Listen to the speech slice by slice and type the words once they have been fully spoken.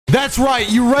That's right,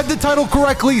 you read the title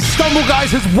correctly. Stumble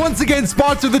Guys has once again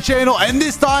sponsored the channel, and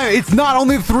this time it's not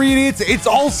only the 3 idiots, it's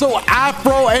also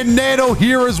Afro and Nano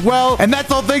here as well. And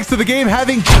that's all thanks to the game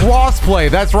having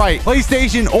crossplay. That's right,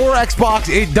 PlayStation or Xbox,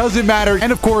 it doesn't matter.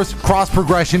 And of course, cross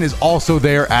progression is also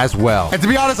there as well. And to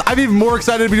be honest, I'm even more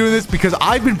excited to be doing this because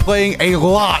I've been playing a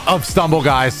lot of Stumble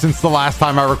Guys since the last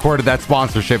time I recorded that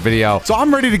sponsorship video. So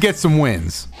I'm ready to get some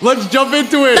wins. Let's jump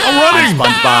into it. I'm running.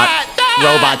 SpongeBob.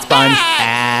 Robot Sponge.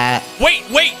 Wait.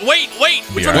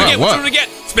 Which one do we get? Which one do we get?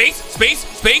 Space.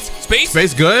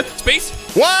 Space good? Space.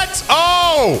 What?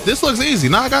 Oh! This looks easy.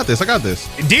 Nah, I got this.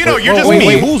 Dino, you're just wait,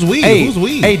 me. Who's we? Hey, Who's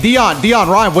we? Hey, Dion,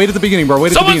 Ryan, wait at the beginning, bro.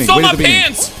 Wait at the beginning. Someone stole Wait my at the beginning.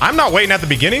 pants. I'm not waiting at the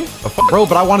beginning. Bro,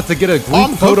 but I wanted to get a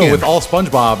group photo cooking. with all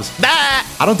SpongeBob's.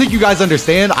 I don't think you guys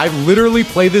understand. I've literally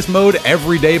played this mode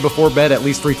every day before bed at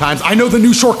least 3 times. I know the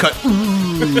new shortcut.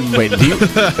 Wait,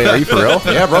 are you for real?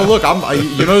 Yeah, bro, look,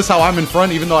 you notice how I'm in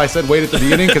front even though I said wait at the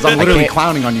beginning? Because I'm literally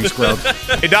clowning on you, scrub.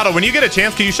 Hey, Doto, when you get a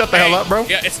chance, can you shut the hell up, bro?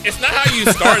 Yeah, it's not how you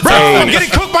start. Bro, I'm getting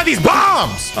cooked by these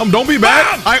bombs. Don't be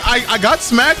mad. I got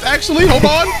smacked, actually. Hold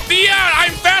on. Dion,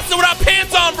 I'm faster without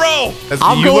pants on, bro.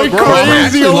 I'm going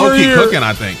crazy over here. Cooking,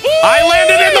 I think. I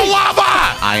landed in the lava.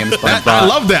 I am SpongeBob.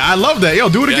 I love that. Yo,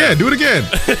 do it again. Do it again.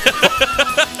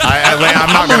 I'm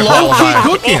not going to low-key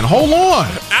cooking. Hold on.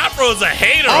 Afro's a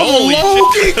hater. I'm Holy shit.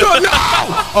 low-key cooking.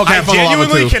 No. Okay, I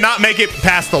genuinely cannot make it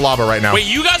past the lava right now. Wait,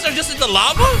 you guys are just in the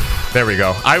lava? There we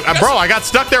go. Bro, I got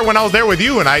stuck there when I was there with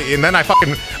you, and then I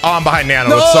fucking. Oh, I'm behind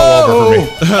Nano. It's so over for me.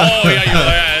 Oh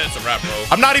yeah, it's a wrap, bro.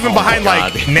 I'm not even behind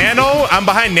like Nano. I'm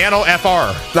behind Nano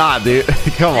FR. Nah, dude.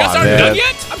 Come You guys on, aren't man. done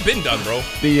yet? I've been done, bro.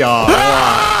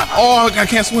 Oh, I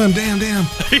can't swim. Damn. Yo,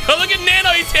 look at Nano.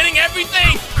 He's hitting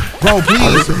everything. Bro,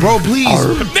 please. Bro, please.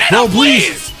 Nano,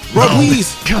 please. Bro,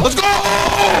 please. Let's go.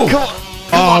 Come on.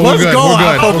 Oh, we're good. We're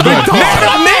good.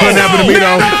 Couldn't happen to me,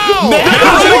 though. What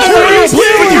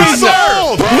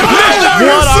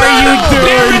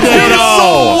are you doing,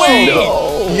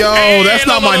 Nano? Yo, that's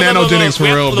not my nanogenics for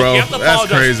real, bro. That's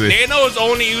crazy. Nano is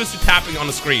only used to tapping on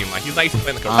the screen. Like, he's not used to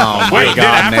playing the Oh controller. my Wait, God, did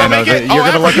Afro Nano. make it? You're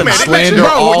going to let them slander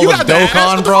all of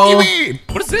Dokkan, bro?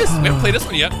 What is this? We haven't played this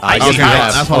one yet. I Okay, just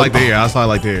have. that's what I like to hear. That's what I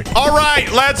like to hear. All right,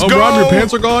 let's Oh, go. Rob, your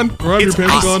pants are gone. Rob, your It's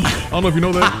pants us. are gone. I don't know if you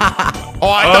know that. Oh,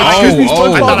 I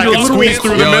thought I could squeeze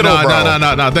through the middle, bro.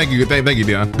 No. Thank you,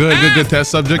 Dion. Good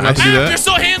test subject. Not to do You're that.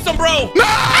 so handsome, bro.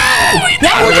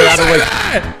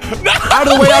 Out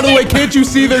of the way. Can't you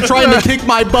see they're trying to kick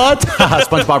my butt?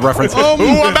 SpongeBob reference. Ooh,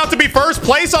 I'm about to be first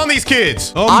place on these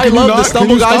kids. I love the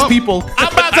Stumble Guys people.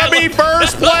 I'm about to be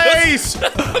first place.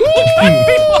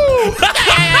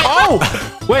 Oh,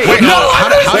 wait. No, how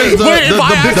does If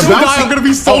I actually die, I'm going to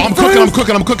be so I'm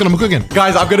cooking.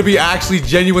 Guys, I'm going to be actually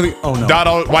genuinely. Oh, no.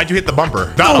 Doto, why'd you hit the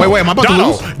bumper? Doto, Wait, am I about to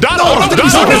lose? Doto.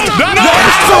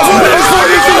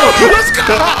 Let's go.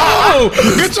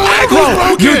 Get your ankles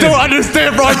broken. You don't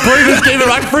understand, bro. I play this game in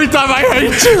my free time. I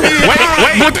hate you.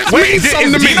 Wait.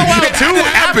 something to Is me. Dino out too? It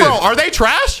happened. Afro, are they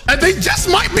trash? And they just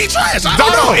might be trash. I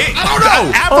don't Doto, know. I don't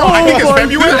know. Afro, I think it's my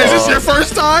February. God. Is this your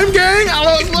first time, gang? I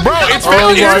don't know. Bro, it's Oh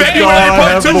February. my It's God, February.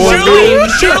 I have more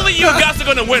Surely you guys are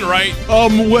gonna win, right?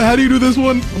 How do you do this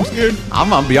one? I'm scared. I'm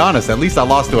going to be honest. At least I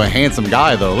lost to a handsome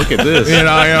guy, though. Look at this. You know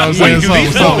what I'm saying?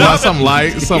 Wait,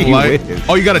 Something light.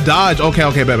 Oh, you got to dodge.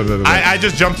 Okay, bet. I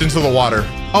just jumped into the water.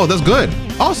 Oh, that's good.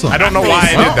 Awesome. I don't know why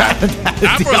I did that.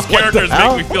 Afro's characters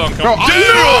make me feel Bro,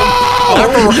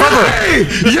 uncomfortable.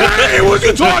 Yay! What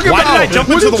you talking Why about? did I jump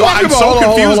What into you the water? talking I'm so about? Hold on,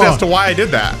 confused hold on. as to why I did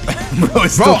that. Bro,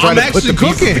 it's still trying I'm to put the actually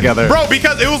pieces cooking. together. Bro,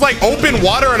 because it was like open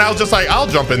water and I was just like, I'll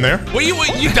jump in there. Well,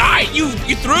 you died. You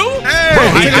threw? Hey,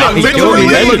 I literally,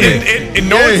 in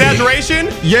no Yay. exaggeration,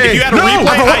 Yay. if you had a No,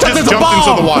 replay, bro, I just jumped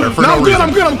into the water for no I'm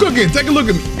reason. good. I'm cooking. Take a look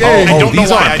at me. I Yay. don't know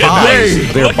these why aren't I did that. bombs.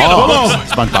 Yay. They're Look at bombs. them.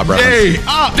 SpongeBob reference.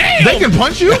 Yay. They can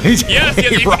punch you? Yes, you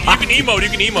can emote. You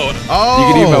can emote. Oh.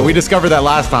 You can emo. We discovered that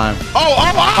last time.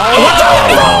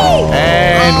 Oh.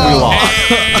 And we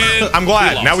lost. And I'm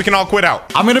glad. Now we can all quit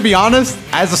out. I'm going to be honest.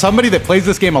 As somebody that plays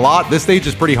this game a lot, this stage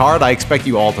is pretty hard. I expect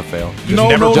you all to fail. No,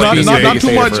 never no, played not this not game.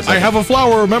 too much. I have a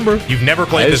flower, remember? You've never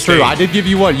played That this is true. game. I did give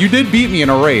you one. You did beat me in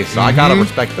a race, so I got to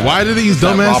respect that. Why do these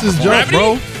That raw dumbasses performance. jump,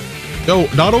 bro? Yo,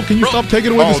 Nato, can you stop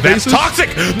taking away the Oh, that's spaces? toxic!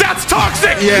 That's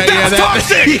toxic! Yeah, that's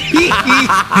toxic!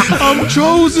 I'm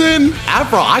chosen.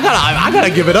 Afro, I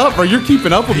gotta give it up, bro. You're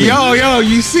keeping up with me. Yo,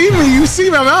 you see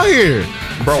me? I'm out here.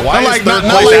 Bro, why Not is like- third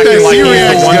not place like acting that like he's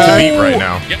serious the one to guy. beat right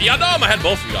now? y'all know I'm ahead of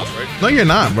both of you guys, right? No, you're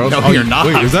not, bro. No, Oh, you're not.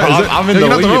 Wait, is that? I'm in no, the you're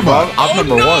not lead, bro. robot. I'm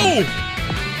number one.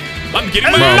 I'm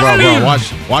getting my Bro,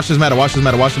 watch this matter. Hold on.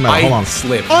 I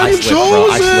slipped. I'm I slipped, bro.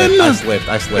 chosen. I slipped.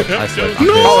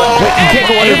 No.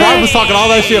 If Ryan was talking all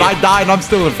that shit, I died and I'm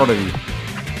still in front of you.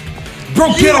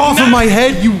 Bro, get off of my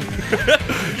head, you.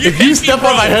 If you step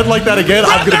on my head like that again,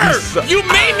 I'm gonna be so. You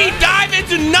made me dive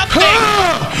into nothing.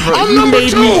 I'm number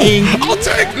 2. I'll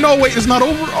take. No, wait, it's not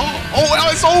over. Oh,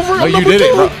 it's over. No, I'm you number did 2.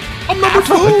 it, bro. I'm number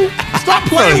 2. Stop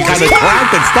playing. Kind of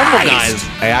cracked and stumble, guys.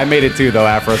 Hey, I made it too, though,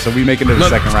 Afro. So we make it to the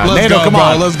second round. Let's Nano, go, come bro.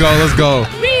 on. Let's go.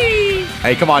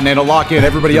 Hey, come on, Nano, lock in.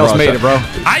 Everybody else made it, bro.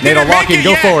 I Nano, didn't lock make in. it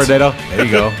Go yet. forward, Nano. There you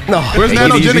go. No, where's Take it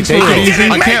Nano easy, Jennings? take it easy.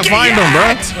 I can't find him,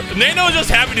 bro. Nano's just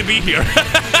happy to be here.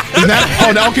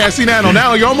 Okay, I see Nano.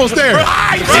 Nano, you're almost there.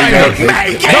 I didn't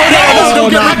make it. No, don't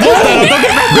get rid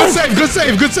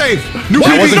Good save.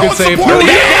 That was a good save.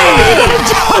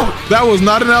 That was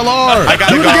not an LR. I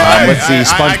gotta go. Let's see,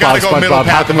 I gotta go middle SpongeBob.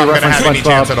 How path can if we I'm gonna reference have any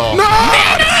chance at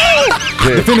SpongeBob?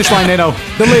 all. The finish line, Nano.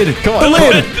 The lid. Come on. The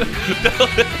lid.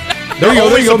 There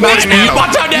you go, Max. Nano.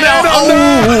 Watch out, Nano.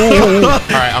 All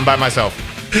right, I'm by myself.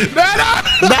 Nano,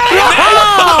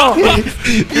 you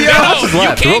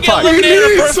can't get eliminated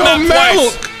the first map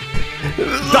twice.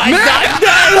 You're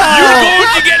going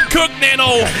to get cooked,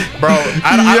 Nano. Bro,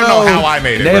 I don't know how I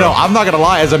made it, Nano, bro. I'm not gonna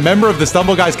lie. As a member of the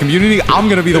Stumble Guys community, I'm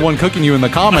gonna be the one cooking you in the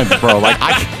comments, bro. Like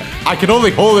I can only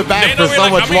hold it back Nano, for so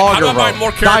much I longer, don't bro. mind more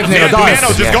Dive, characters. Nano, dive.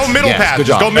 Nano, just go middle path. Good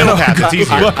Just job. go middle path. It's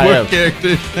easier. Work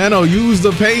character. Nano, use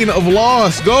the pain of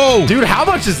loss. Go. Dude, how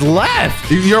much is left?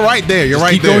 You're right there. You're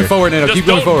right Keep there. going forward, Nano. Just Keep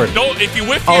going forward. Don't, if you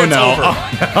whiff Oh here, it's no. over.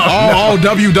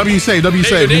 W save. There you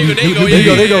go.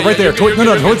 There you go, right there.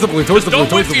 No, towards the blue, towards the blue, Don't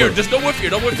towards whiff the here. blue. Just don't whiff here.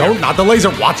 Don't whiff here. Don't, not the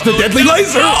laser. Watch the deadly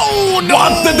laser. No, no.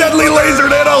 Watch the deadly laser,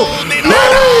 Nano.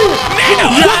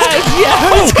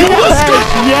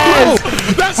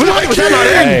 That's my king.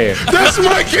 Hey. That's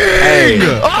my king. Hey,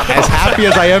 as happy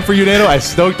as I am for you, Nano, as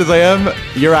stoked as I am,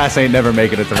 your ass ain't never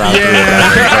making it to round 3.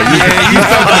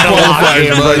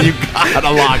 You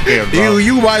gotta lock in, bro.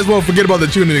 You might as well forget about the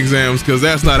tuning exams because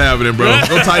that's not happening, bro.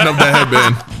 Go tighten up that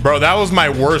headband. Bro, that was my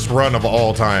worst run of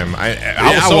all time. I was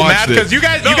I so watched mad it. because you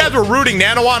guys were rooting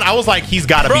Nano on. I was like, he's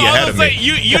got to Bro, be I ahead was of like,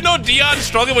 me. you know Dion's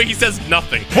struggling when he says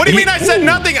nothing. What do you mean I said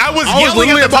nothing? I was yelling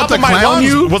literally at the about top to of my clown lungs.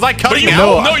 you. Was I cutting you-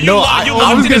 out?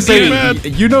 I was gonna say,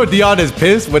 you know, Dion is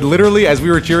pissed when literally, as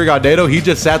we were cheering on Nano, he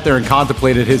just sat there and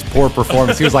contemplated his poor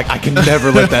performance. He was like, I can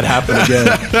never let that happen again.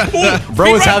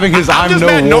 Bro is having his I'm I'm just no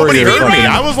mad nobody warrior. heard me. fucking-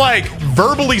 I was like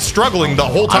verbally struggling the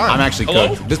whole time. I'm actually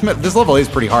Hello? cooked. This level is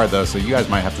pretty hard though, so you guys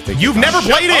might have to take. You've your time. never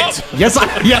played up. it. Yes,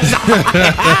 yes.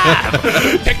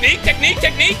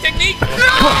 Technique.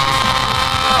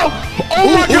 Oh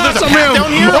my God, there's a path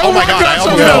down here? Oh my God, I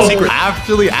almost got a secret.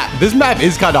 Actually, this map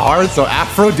is kind of hard, so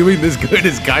Afro doing this good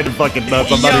is kind of fucking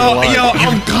nuts. I'm not even lying.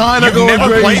 I'm kind of You've going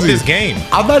never played crazy. this game.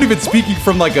 I'm not even speaking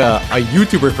from like a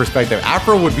YouTuber perspective.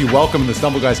 Afro would be welcome in the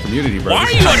Stumble Guys community, bro. Why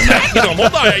are you attacking him?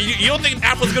 Hold on. You don't think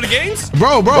Afro's good at games?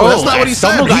 Bro, that's not what he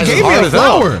said. Stumble He Guys is gave me hard a as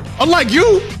hell. flower. Unlike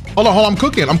you. Hold on, I'm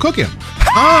cooking.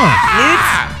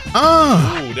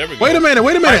 Ooh, there we go. Wait a minute.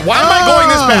 Why am I going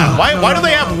this path? Why do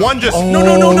they have one just?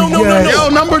 No. Yo,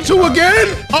 number 2 again?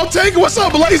 I'll take it. What's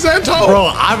up, Blaze Anto?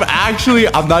 Bro, I'm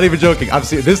not even joking.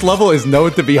 This level is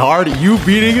known to be hard. You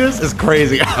beating us is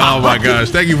crazy. Oh my gosh!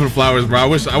 Thank you for the flowers, bro. I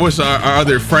wish our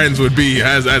other friends would be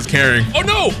as caring. Oh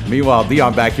no! Meanwhile,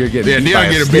 Dion back here getting Yeah, beat by Dion a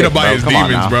getting stick, beat up by bro. his Come on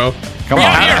demons, now. bro. Come on.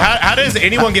 How does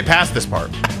anyone get past this part?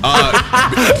 Skill,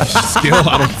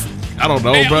 I don't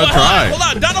know, Hey, bro. Try. Hold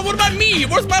on, Donald. What about me?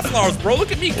 Where's my flowers, bro?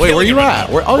 Look at me. Wait, where you at?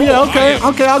 Oh yeah,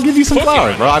 okay, I'll give you some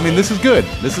flowers, bro. I mean, this is good.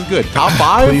 Top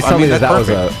 5. Please tell me that's that was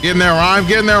perfect. a. Getting that rhyme.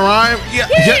 Yeah.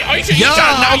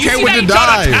 Okay, with the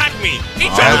dive. Attack me. He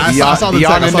I tried. saw the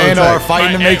Dion tag, I and saw the Nano tag. are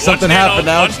fighting to Hey, make watch something Nano, happen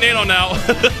now. Watch Nano now.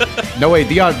 No, wait,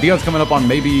 Dion's coming up on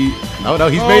maybe. No,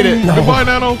 he's made it. no. Goodbye,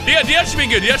 Nano. Dion should be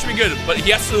good. But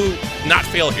he has to not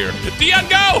fail here. Dion,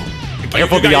 go!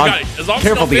 Careful, You got it. Dion. As long as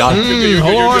Careful, you don't fail, Dion. you're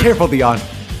good, you're good. Careful, Dion.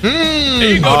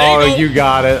 There you go. Oh, There you go. you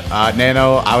got it.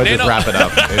 Nano, I would just Nano. wrap it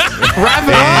up.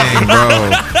 Dang, bro.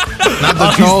 Not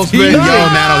the troll spin. Yo,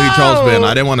 Nano, he troll spin.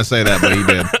 I didn't want to say that, but he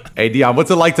did. Hey, Dion,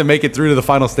 what's it like to make it through to the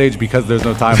final stage because there's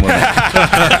no time limit?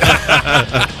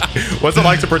 What's it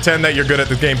like to pretend that you're good at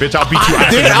this game, bitch? I'll beat you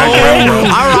ass in the next Oh, round, bro.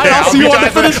 all right, I'll see you beat on the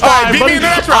ass in finish All right, line, beat me in the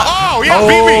buddy. next round. Oh, yeah,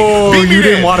 beat me. Beat me you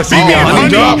didn't then. want to see Beat me me, on honey.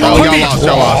 the drop. Y'all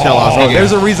lost. Oh,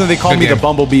 there's a reason they call Good me the game.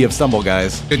 Bumblebee of Stumble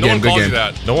Guys. Good No game, one good calls you game.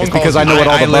 that. No one It's because calls I know what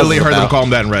all I the literally buzz is heard them about. call him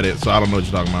that in Reddit, so I don't know what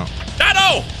you're talking about.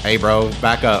 Nano! Hey, bro,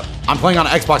 back up. I'm playing on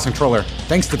an Xbox controller.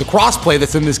 Thanks to the crossplay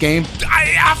that's in this game, There's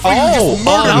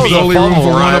only room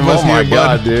for one of us here,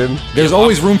 bud. dude. there's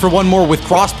always room for one more with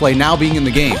crossplay now being in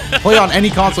the game. Play on any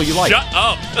console you like. Shut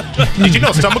up. Did you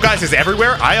know Stumble Guys is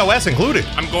everywhere? iOS included.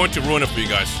 I'm going to ruin it for you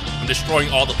guys. I'm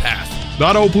destroying all the path.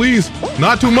 Nano, please.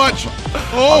 Not too much.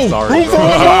 Oh, sorry, room for bro.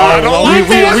 one more.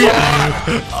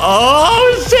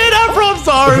 Oh shit, I'm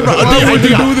sorry, bro. Why would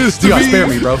you do this to Dion, me? spare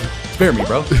me, bro. Spare me,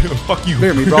 bro. Fuck you.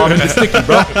 Spare me, bro. I'm in the sticky,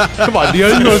 bro. Come on, Dio.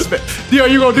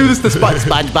 You gonna do this to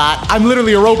SpongeBob? I'm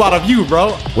literally a robot of you,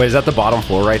 bro. Wait, is that the bottom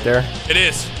floor right there? It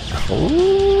is.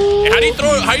 Hey, how do you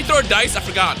throw a dice? I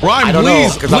forgot. Ryan, I don't know,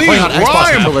 'cause I'm playing on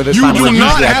Xbox controller this you time. do Like, not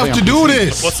usually I have play to on do PC.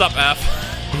 this. What's up, F?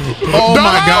 Oh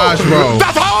my gosh, bro.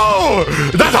 That's all!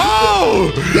 That's all!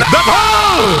 That's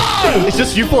all! It's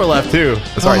just you four left too.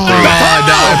 Sorry, Oh, three. I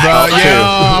died, bro.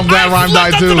 Yeah, I'm glad Ryan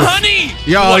died too. Honey.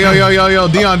 Yo,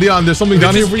 Dion, there's something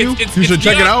down here for you? You should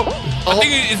check it out. I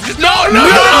think it's just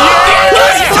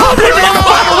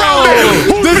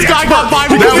This guy got 5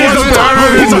 That was minutes. a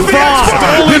It's a fraud.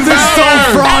 This is so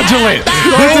fraudulent.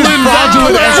 This is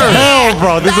fraudulent as hell,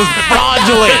 bro. This is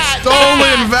fraudulent.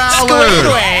 Stolen valor.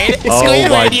 Oh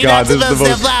my god, this is the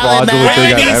most fraudulent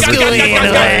thing I've ever seen.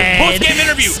 Post-game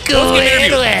interview.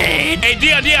 Hey,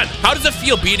 Dion, how does it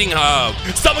feel beating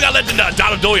someone got legend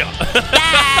Dotodoya?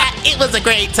 It was a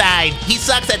great time. He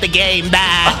sucks at the game.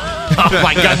 Bye. Oh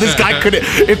my god, this guy couldn't.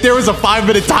 If there was a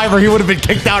 5-minute timer, he would have been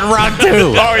kicked out in round 2.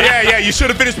 Oh, yeah. You should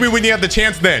have finished me when you had the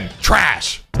chance then.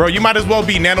 Trash. Bro, you might as well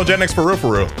be nanogenics for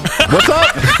real. What's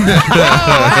up?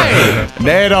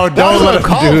 Nano, don't let him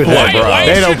do that, bro. Why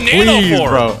Nano, is your Nano please, for?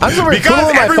 bro. I'm so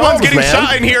Because everyone's getting man.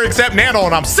 shot in here except Nano,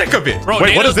 and I'm sick of it. Bro,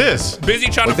 Wait, what Nano's is this? Busy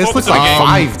trying to This focus looks on like the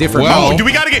game. 5 different well- levels. Do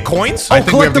we got to get coins? I think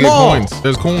we collect have to them get all. coins.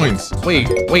 There's coins. Wait,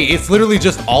 it's literally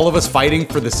just all of us fighting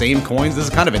for the same coins? This is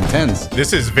kind of intense.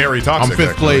 This is very I'm toxic. 5th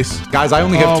actually. place. Guys, I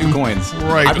only have 2 coins.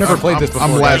 Right. I've never played this before.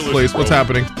 I'm last guys. place. What's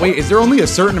happening? Wait, is there only a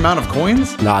certain amount of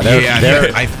coins? Nah,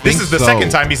 I think This is the so. second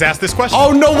time he's asked this question.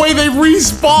 Oh, no way, they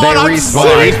respawn. They I'm respawn.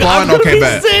 sick. Respawn? I'm gonna Okay, be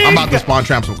bet. sick. I'm about to spawn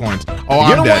tramps with coins. Oh,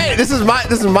 Get I'm away! dead. This is my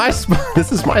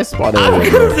spot.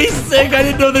 I'm gonna be sick. I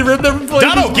didn't know they ripped them played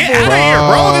Doto, this get before. out of here,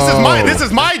 bro. This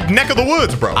is my neck of the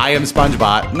woods, bro. I am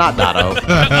SpongeBob, not Dotto.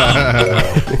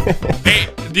 Hey,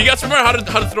 do you guys remember how to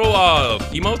throw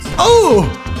emotes? Oh!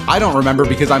 I don't remember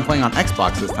because I'm playing on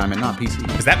Xbox this time and not PC.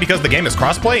 Is that because the game is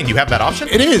crossplay and you have that option?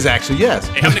 It is actually, yes.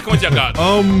 Hey, how many coins y'all got?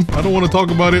 I don't want to talk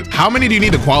about it. How many do you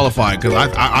need to qualify? Because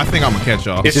I think I'm gonna catch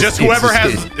y'all. It's just whoever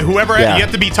yeah. you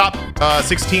have to be top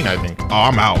 16, I think. Oh,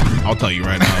 I'm out. I'll tell you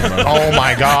right now, bro. Oh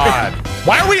my god.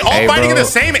 Why are we all Hey, fighting in bro. the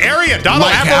same area? Donald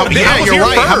Like, Apple, yeah, I was you're here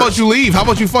right. first. How about you leave? How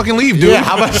about you fucking leave, dude? Yeah,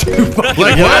 how about you? Like,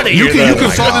 Get what? outta You here, can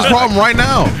then. solve this problem right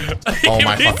now. Oh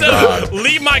my He fucking said, god.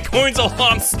 leave my coins alone.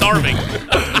 I'm starving.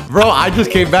 Bro, I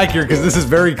just came back here because this is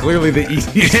very clearly the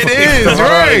easiest. It place is, to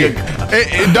right? run.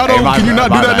 Hey, Doto, Hey, my can you bad, not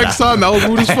do my that bad. next time? That was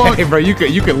rude as fuck. Hey, bro, you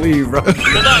can leave, bro. Hold on.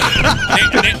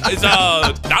 Is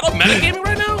Donald metagaming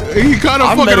right now? He kind of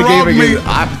I'm fucking robbed metagaming. me.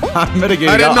 I'm metagaming.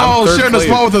 I didn't know I I'm was third sharing a place.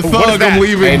 spot with a What is thug. that? I'm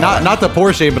leaving. Hey, not the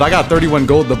Porsche, but I got 31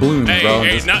 gold doubloons, Hey, bro.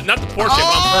 hey, Just- not the Porsche, but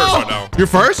I'm first right now. You're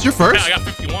first? You're Yeah, first? I got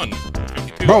 51. 52.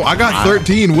 Bro, I got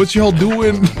 13. What y'all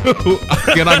doing?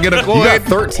 Can I get a coin? You got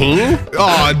 13?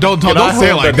 Oh, don't I say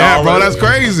it hold like the that, bro. dollar? That's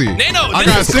crazy. Nano, I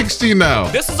this got is- 16 now.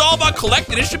 This is all about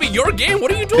collecting. It should be your game.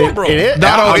 What are you doing, bro? It is?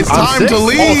 Doto, it's I'm time six. to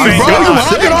leave, thank bro. You God.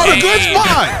 hogging all the good Hey.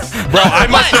 spots. Bro, I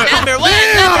must have. Number one.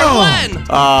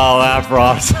 Oh, Afro.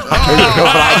 I'm sorry, but I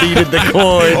needed the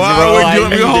coins, Why bro. would I you let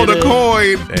me needed hold a it.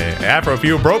 coin? Hey, Afro, if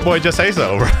you a broke boy, just say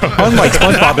so, bro. Unlike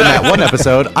SpongeBob in that one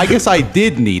episode, I guess I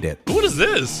did need it. What is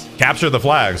this? Capture the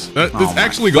flags. It's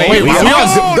actually Wait, going. we Oh,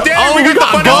 got- damn, we we got the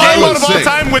got funniest game guns. of all Sick.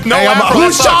 time with no Hey, Afro. who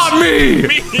That sucks. shot me?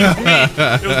 Me. It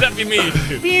was definitely me.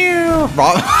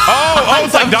 Oh,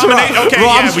 it's like dominate. Okay, Bro,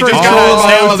 I'm yeah, we straight just trolling,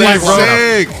 got man. that's Bro.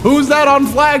 sick. Who's that on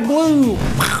flag blue?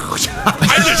 I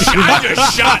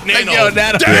just shot Nano. Yo,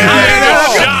 Nano. I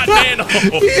just shot Nano.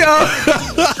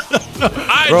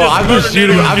 I Bro, I'm murdered just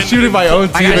shooting. Nano I'm in- shooting my own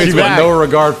got teammates you with back. no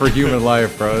regard for human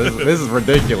life, bro. This is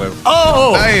ridiculous.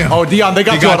 Oh, Damn. oh, Dion, they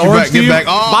got They you got on you orange back, get team. back.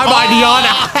 Oh, Bye, bye, Dion.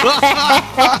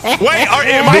 Wait,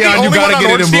 am I the Dion, you only gotta one on get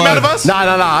it orange in team blood. out of us?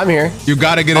 Nah, I'm here. You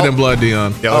gotta get it in blood,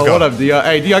 Dion. Yeah, let's Oh, go. what up, Dion?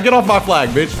 Hey, Dion, get off my flag,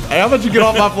 bitch. Hey, how about you get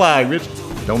off my flag, bitch?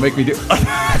 Don't make me do. Double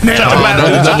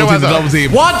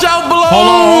team. Watch out below.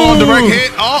 Hold on, direct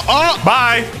hit. Oh,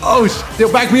 Bye. Oh,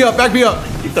 back me up, back me up.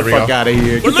 Get the we fuck go. out of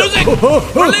here. We're losing.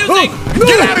 We're losing.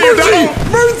 Get out of here, Doto.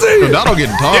 Mercy. Doto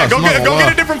getting tossed. Yeah, go I'm not get gonna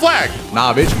lie. a different flag.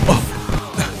 Nah, bitch. Oh,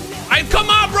 Come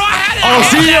on, bro. I had it. oh,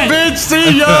 see ya, bitch.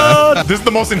 See ya. This is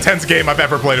the most intense game I've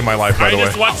ever played in my life, by I the way.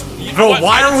 just watched. Bro,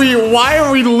 why are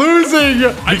we losing?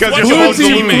 Because you're Blue supposed to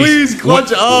team, lose. please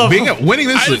clutch up. Winning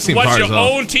this I just seems watched hard your as hell.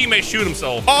 own teammate shoot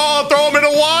himself. Oh, throw him in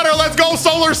the water. Let's go,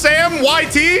 Solar Sam.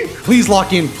 YT. Please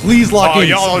lock in. Please lock Oh, in.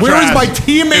 y'all are Where is trash. my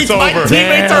teammates? It's My over.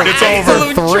 teammates are It's over.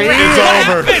 absolute Three. trash. It's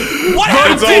over. What My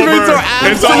happened? teammates are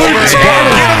It's absolute over. trash. Get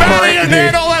him out of here,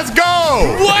 Nano. Let's go.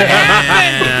 What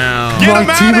happened? Get him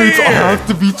out of here. have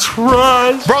to be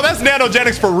trash. Bro, that's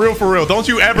nanogenics for real, for real. Don't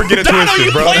you ever get it Dono, twisted,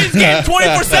 you bro. play this game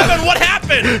 24/7. What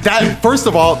happened? That first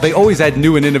of all, they always had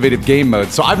new and innovative game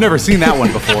modes, so I've never seen that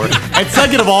one before. And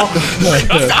second of all,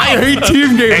 I hate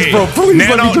team games, bro. Please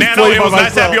let me just Nano, play it by was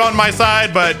nice to myself. have you on my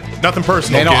side, but nothing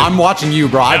personal. Nano, kid. I'm watching you,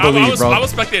 bro. I believe, bro. I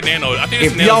was spectating Nano. I think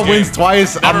it's If Nano's y'all game. wins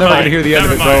twice, I'm never mind. gonna hear the end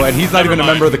of it, Never bro. mind. And he's not Never even a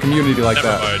mind. member of the community like Never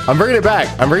that. mind. I'm bringing it back.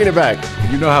 I'm bringing it back.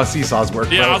 You know how seesaws work,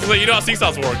 Yeah, I bro. was like, you know how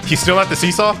seesaws work. He's still at the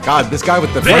seesaw? God, this guy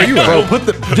with the There you bro, go.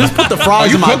 just put the fries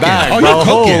you in my cooking? bag, Oh, you bro.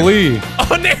 cooking. Holy.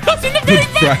 Oh, Nano's in the very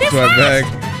back. Right to my bag.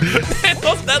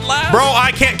 Nano's that loud. Bro,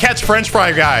 I can't catch French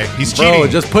fry guy. He's cheating. Bro,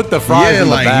 just put the fries Yeah, in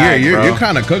the like bag, you're bro.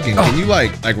 kind of cooking. Can you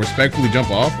like respectfully jump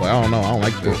off? Like, I don't know. I don't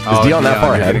like this. Is Dion that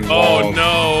far you're ahead? getting Oh, walled.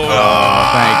 no.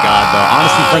 Thank God, though.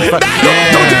 Honestly, French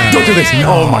fries. Don't do this.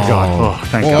 Oh my God. Oh,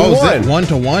 thank Oh, God. was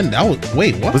it 1-1? That was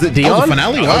wait. What Was it That was Dion? the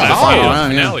finale. Oh, Wow. that's Oh, fine. yeah.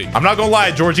 Finale. I'm not gonna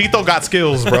lie, Georgito got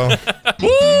skills, bro.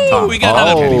 Woo, we got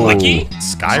another Oh. Lucky.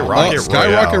 Skyrocket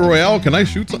Skyrocket Royale. Royale. Can I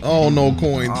shoot? Oh no,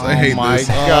 coins. I hate Oh my this.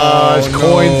 gosh, Oh,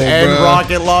 coins no, and bruh.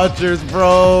 rocket launchers,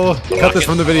 bro. Cut this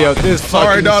from the video. This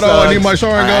Sorry, fucking Doto. I need sucks. my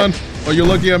showing All gun. right. Oh, you're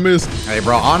lucky I missed. Hey,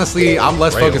 bro. Honestly, I'm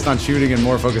less Rail. focused on shooting and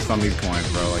more focused on these coins,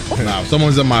 bro. Like, Nah, if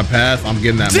someone's in my path, I'm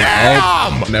getting that.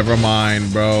 Damn! Oh, never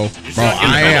mind, bro. Bro, not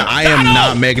getting I am Dono.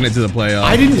 not making it to the playoffs.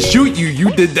 I didn't shoot you.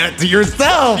 You did that to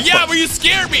yourself. Yeah, but you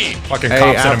scared me. Fucking Hey,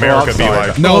 cops in Apple, America I'm be sorry.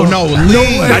 like, No,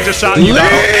 leave. I just shot you. Leave.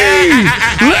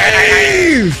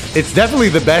 It's definitely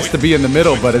the best to be in the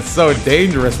middle, but it's so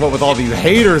dangerous. What with all these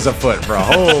haters afoot, bro?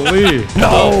 Holy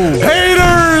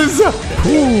haters!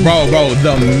 Bro,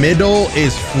 the middle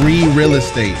is free real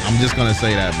estate. I'm just gonna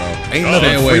say that, bro. Ain't Stay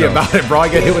nothing away, free though. about it, bro. I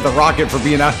get hit with a rocket for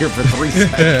being out here for 3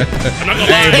 seconds. I'm not gonna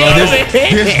Hey, lie. bro,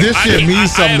 this shit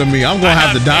means something to me. I'm gonna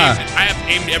have to die. I have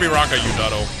aimed every rock at you,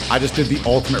 Doto. I just did the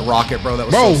ultimate rocket, bro. That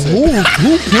was Bro, so sick.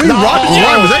 who played Rocket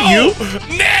Run? Was that you?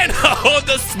 Nano,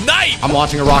 the snipe. I'm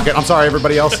launching a rocket. I'm sorry,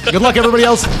 everybody else. Good luck, everybody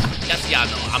else. Yes, yeah,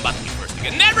 no, I'm about to be first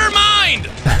again. Never mind.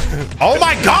 Oh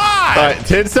my God! All right,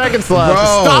 10 seconds left. Bro.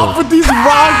 Stop with these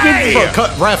rockets, bro.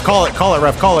 Ref, call it,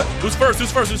 ref, call it. Who's first? Who's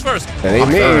first? Who's first? That ain't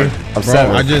me. I'm Bro,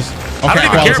 seven. I just I don't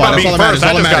even care about being first.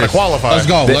 I just gotta qualify. Let's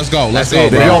go. Let's go. Let's go,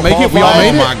 Did bro. we all make it? We all Oh made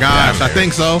it? my gosh, I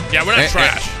think so. Yeah, we're not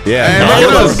trash. Yeah. Hey, no,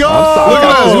 look at let's us. go. Look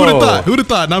at us. Who'd have Oh. thought? Who'd have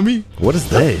thought? Not me. What is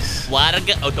this? What a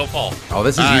oh, don't fall. Oh,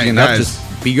 this is All right, easy enough. guys. Just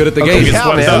be good at the Okay, game. Get yeah,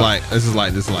 swept man. up. This is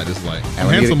light. I'm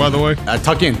we handsome, need- by the way.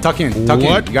 Tuck in.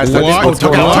 What? You guys tuck in. What? Oh,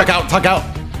 tuck What? out, tuck out.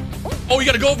 Oh, you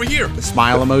gotta go over here.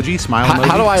 Smile emoji, smile emoji.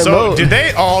 How do I So emote? did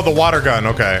they? Oh, the water gun.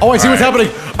 Okay. Oh, I see All what's right.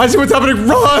 happening. I see what's happening.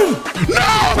 Run!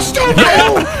 No, stop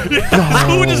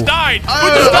Who just died? Who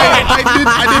just died?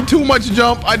 I did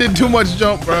too much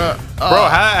jump. Bro. Bro,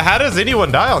 how does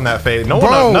anyone die on that fade? No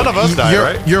one, none of us died,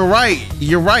 right? You're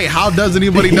right. How does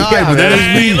anybody die? Yeah, But that is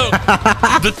Hey, me. look.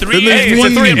 The three Then there's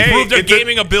A's me. improved their It's a-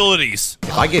 gaming abilities.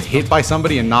 If I get hit by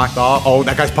somebody and knocked off, oh,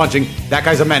 that guy's punching. That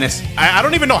guy's a menace. I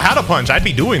don't even know how to punch. I'd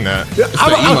be doing that. It's the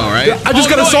emo, right? I just Oh,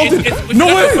 got no, assaulted. it's No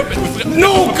got way. equipment.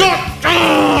 No,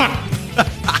 God.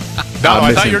 No, I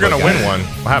missing, thought you were gonna but win guys. one.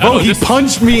 What Bro, happened? he this-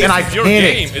 punched me and I It's your game.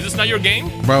 panicked. Is this not your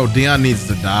game? Bro, Dion needs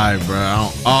to die, bro.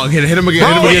 Oh, hit him again.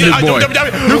 Bro, Hit him again,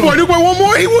 Nuke boy. Nuke boy, one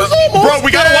more. He was almost Bro,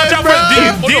 we gotta watch out for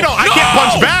Dino. I can't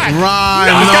punch back. Right,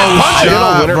 This guy's no punching.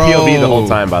 shot, Winner bro. POV the whole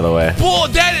time, by the way. Bull,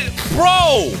 that is,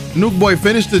 bro. Nuke boy,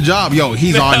 finish the job. Yo,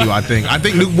 he's on you, I think. I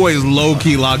think Nuke boy is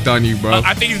low-key locked on you, bro.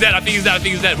 I think he's dead. I think he's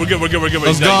dead. We're good. Let's He's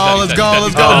go, dead, let's he's go, dead, let's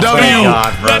he's go. dead. W.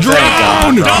 God, bro. Let's Thank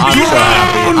God, go. bro. I'm W so run.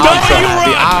 happy. I'm so W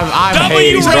happy. run. I'm W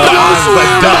hating, bro. run. I'm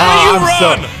W so-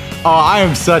 run. Oh, I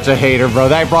am such a hater, bro.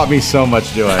 That brought me so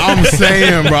much joy. I'm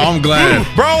saying, bro, I'm glad.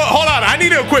 Bro, hold on. I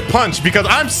need to quit punch because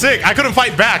I'm sick. I couldn't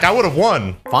fight back. I would have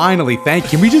won. Finally,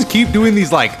 can we just keep doing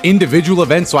these like individual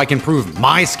events so I can prove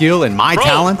my skill and my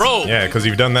talent? Bro. Yeah, because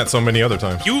you've done that so many other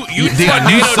times. You Dion, you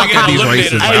Tornado to suck get at these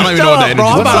eliminated. races. right? I don't even know what the bro.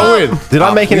 I'm energy's about about. to win. Dude,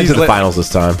 I'm making it please to the let- finals this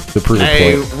time. To prove a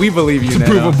Hey, point. we believe you, To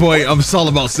prove Nano. a point, I'm all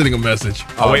about sending a message.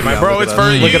 Oh, wait, my bro, look it's at for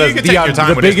us. you. Look at You us, can take Dion, your time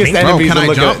the with this biggest pink. enemies can to I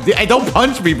look jump? at. Hey, don't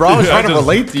punch me, bro. I was trying to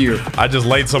relate to you. I just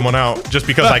laid someone out just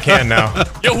because I can now.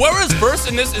 Yo, whoever is first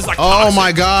in this is like. Oh toxic.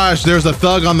 my gosh, there's a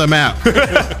thug on the map.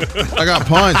 I got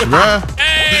punched, bruh.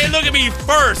 Hey, look at me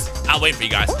first. I'll wait for you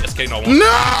guys. Just kidding. I won't.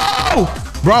 No!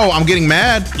 Bro, I'm getting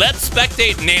mad. Let's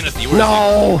spectate Nanathy.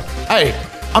 No. Hey,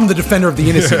 I'm the defender of the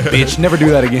innocent, bitch. Never do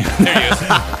that again. There he is.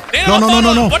 No, no, no,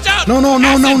 no, no. Watch out. No, no,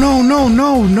 no, no, Acid. no, no,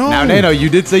 no, no. Now, Nano, you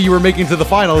did say you were making to the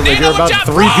finals, and Nano, you're about watch out,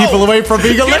 3 bro. people away from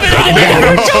being eliminated.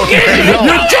 You're joking!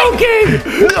 You're joking!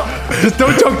 Just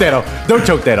don't choke, Nano. Don't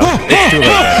choke, Nano. It's too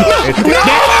late. It's too late.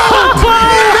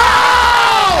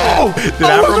 Did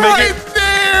I was right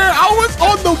there. I was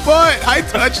on the the butt. I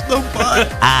touched the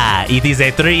butt. It is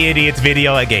a 3 idiots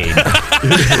video again.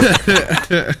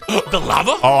 The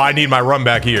lava? Oh, I need my run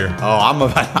back here. Oh, I'm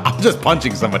just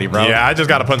punching somebody, bro. Yeah, I just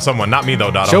got to punch someone. Not me,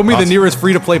 though, Dotto. Show me the nearest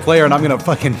free-to-play player, and I'm gonna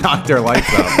fucking knock their lights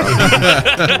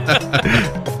out, bro.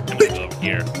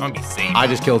 Here, I'm be safe. I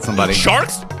just killed somebody.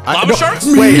 Sharks? Lava sharks?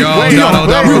 Wait, Yo,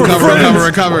 no,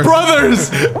 recover. Brothers!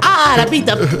 I beat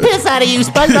the piss out of you,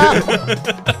 SpongeBob.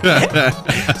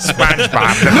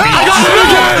 SpongeBob.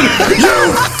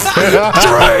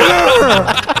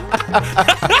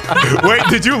 Wait,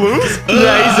 did you lose?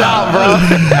 Yeah, he's out, bro.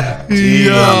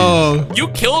 Yo. You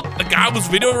killed the guy who was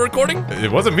video recording?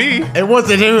 It wasn't me. It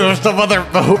wasn't him, it was some other...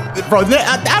 Bro,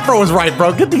 Afro was right,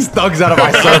 bro. Get these thugs out of my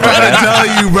I'm server. trying to tell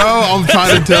you, bro. I'm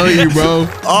trying to tell you, bro.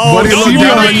 Oh, Buddy, don't look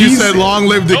down worry. like you said, long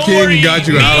live the Don't king. worry. Got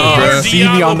you Me out, or bro. See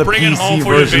me on the Bring it home PC for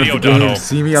your version video, of the game. Dotto.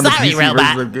 See me on the Sorry, PC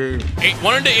robot. version of the game. Hey,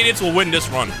 one of the idiots will win this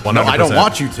run. No, I don't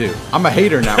want you to. I'm a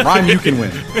hater now. Ryan, you can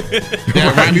win.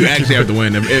 Yeah, Ryan, you actually have to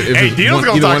win. If Hey, it's Dio's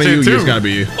gonna either talk one of shit you, too. it's gotta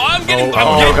be you. Well, I'm getting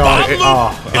God. bomb loop.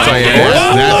 Oh,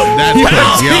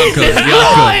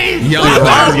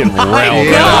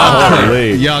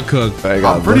 yeah, y'all cook.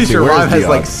 I'm pretty sure Ryan has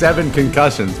like 7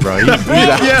 concussions, bro. He's beat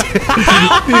out.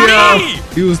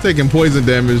 He was taking poison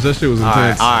damage. That shit was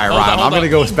intense. All right, Hold Ryan. on, I'm gonna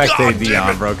go hold on. spectate God damn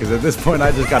Dion, it. bro, because at this point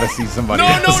I just gotta see somebody. No,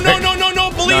 else.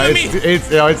 believe in me. It's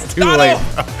too Dotto, late.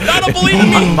 Dotto, believe in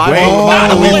me. My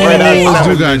Oh, belief right at you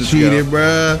 7 got minutes cheated, ago.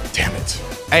 bruh. Damn it.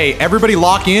 Hey, everybody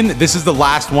lock in. This is the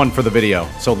last one for the video.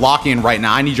 So lock in right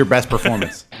now. I need your best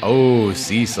performance. Oh,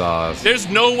 seesaws. There's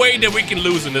no way that we can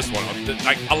lose in this one.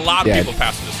 Like, a lot of Yeah. people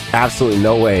passing this. Absolutely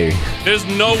no way. There's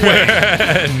no way.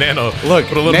 Nano, Look,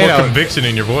 put a little Nano. more conviction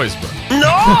in your voice, bro.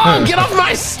 No! Get off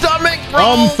my stomach,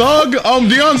 bro! Thug.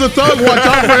 Dion's a thug. Watch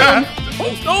out for him. No.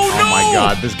 Oh my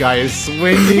God, this guy is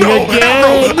swinging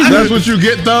again. That's what you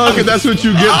get, thug. That's what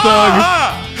you get,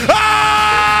 thug.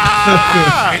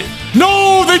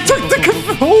 No, they took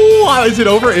the. Oh, is it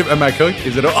over? Am I cooked?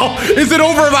 Is it? Oh, is it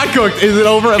over? Am I cooked? Is it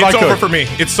over? Am I It's cooked? over for me.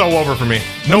 It's so over for me.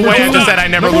 No way I just said I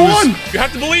never Number lose. one. You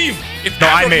have to believe. If No,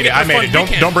 I Afro made can it. I get made this it. one,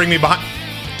 we Don't bring me behind.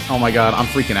 Oh my God, I'm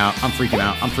freaking out. I'm freaking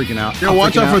out. I'm freaking out. Yo, I'm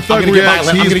watch freaking out for I'm Thug gonna get Reacts.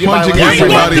 violent. I'm He's gonna get punching violent. Why you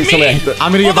everybody. going to me?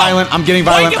 I'm gonna get violent. I'm getting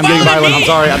violent. I'm getting violent. I'm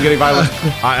sorry. I'm getting violent.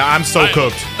 I'm so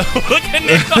cooked. Look at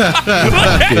Nano.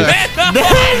 Look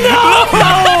at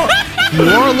Nano. You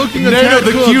are looking at Nano,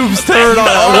 the cubes turn on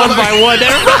one by one.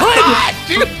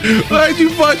 Why'd you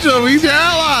punch him? He's your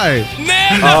ally.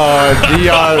 Nano. Oh,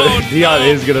 Oh, Dion no.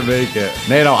 is gonna make it.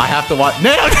 Nano, I have to watch.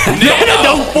 Nano,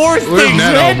 don't force Where's things,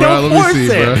 Nano, man. bro? Don't Let me force see,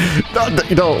 it. bro.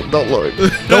 Don't look.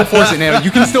 Don't force it, Nano.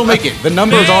 You can still make it. The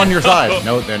number's on your side.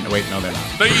 No, wait, no, they're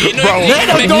not. No, you know, Bro, you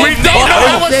Nano, make don't it. do I know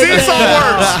how a it. seesaw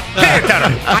works. Here,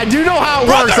 Tanner. I do know how it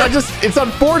works. It's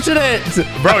unfortunate.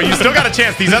 Bro, you still got a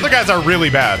chance. These other guys are really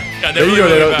bad. Yeah, There you go,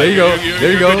 really there you go, bad.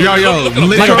 there you go. Yo, Look at them.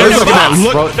 literally,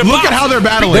 Look at them. look at how they're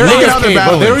battling. They're Look at how they're AFK,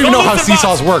 bro. They don't battling. even know how Don't lose their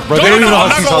seesaws box. work, bro. They don't even know I'm how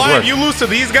not gonna seesaws lie. work. If you lose to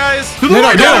these guys,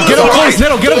 Nano, get him close.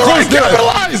 Nano, get him close. Nano.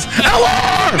 Capitalize.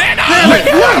 LR. Nano.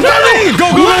 Go,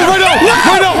 right now.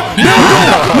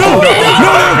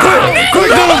 Quick,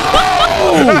 go.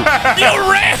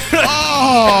 You ran.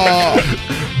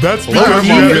 that's What because am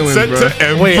you I have it feeling, set bro? to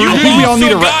M. Wait, I You think we all lost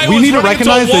need some guy to who we was need to running into a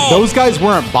recognize that wall. those guys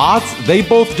weren't bots. They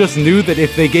both just knew that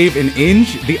if they gave an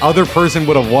inch, the other person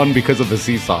would have won because of the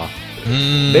seesaw.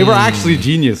 They were actually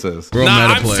geniuses. Bro, Nah,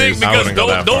 meta I'm players. sick because wouldn't go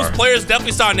that those far. players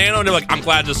definitely saw Nano and they're like, I'm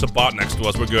glad there's a bot next to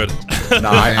us. We're good. No,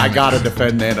 I gotta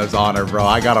defend Nano's honor, bro.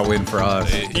 I gotta win for us.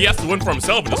 He has to win for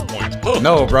himself at this point.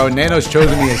 No, bro, Nano's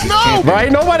chosen me as his champion.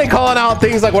 Right? Nobody calling out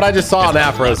things like what I just saw on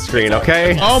Afro's screen,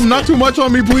 okay? Not too much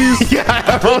on me, please. Yeah,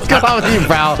 what's going on with you,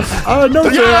 pal? No,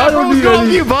 sir, Yeah, I don't what's need going on with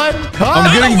any. you, bud?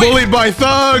 I'm getting bullied by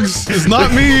thugs. It's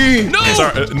not me. No.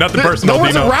 Sorry, nothing No personal,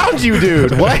 one's Dino. around you,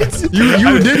 dude. What?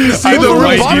 You didn't see I was the around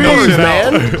right Butters, shit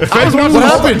out. man. I was watching What the-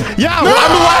 happened? Yeah, well,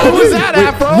 I'm alive. What was that,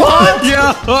 Afro? What?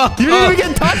 Yeah. You didn't even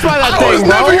get touched by that I thing, was bro.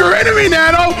 never your enemy,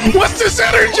 Nano. What's this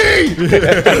energy?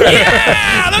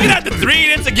 Yeah, look at that. The 3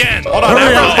 hits again. Hold on,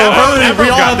 Hurry up, Afro, hurry. Afro's We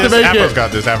all got have to this. make Afro's it.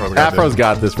 got this. Afro's got Afro's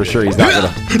got this for sure. He's not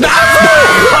gonna.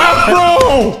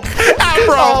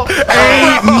 Afro!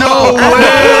 Ain't no way.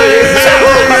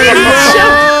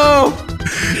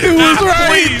 It was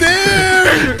right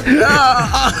there.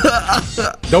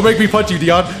 Don't make me punch you,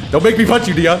 Dion. Don't make me punch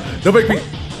you, Dion. Don't make me.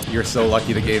 You're so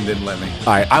lucky the game didn't let me.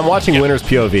 All right, I'm watching Winner's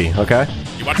POV. Okay.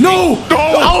 You watch No! me?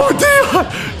 Oh, Dion!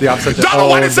 Dion, such a. Donald, oh,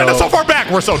 why did it send no. us so far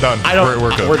back? We're so done. I don't. We're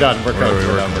cooked. We're done. We're cooked. We're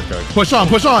We're done. We're cooked. Push on.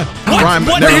 Ryan,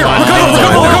 What? never Here, mind.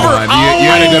 recover. You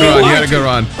had a good run. You had a good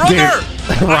run. Brother.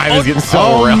 Ryan is getting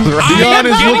so railed. Dion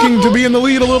is looking to be in the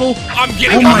lead a little. I'm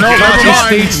getting No, I'm never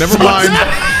getting- mind. Never mind.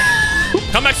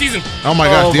 Comeback season. Oh my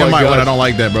gosh, Oh Dion my might win. God. I don't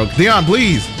like that, bro. Dion,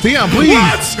 please. Dion, please.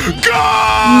 Let's go!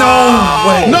 No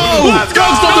way. No. Let's go! No.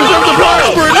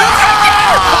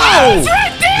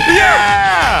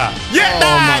 Yeah! Yeah!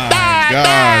 Oh my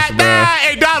gosh, bro.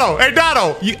 Hey,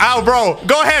 Doto, bro,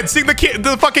 go ahead, sing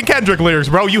the fucking Kendrick lyrics,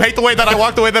 bro. You hate the way that I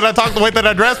walk, the way that I talk, the way that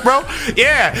I dress, bro?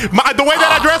 Yeah, the way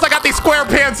that I dress, I got these square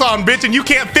pants on, bitch, and you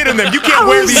can't fit in them. You can't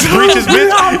wear these breeches,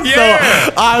 bitch. Yeah.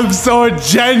 I'm so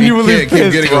genuinely You can't keep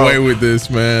pissed, getting bro. away with this,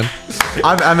 man.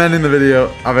 I'm ending the video.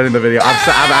 I'm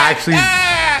actually...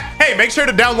 Hey, make sure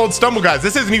to download Stumble, guys.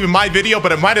 This isn't even my video,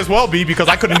 but it might as well be because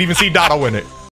I couldn't even see Doto in it.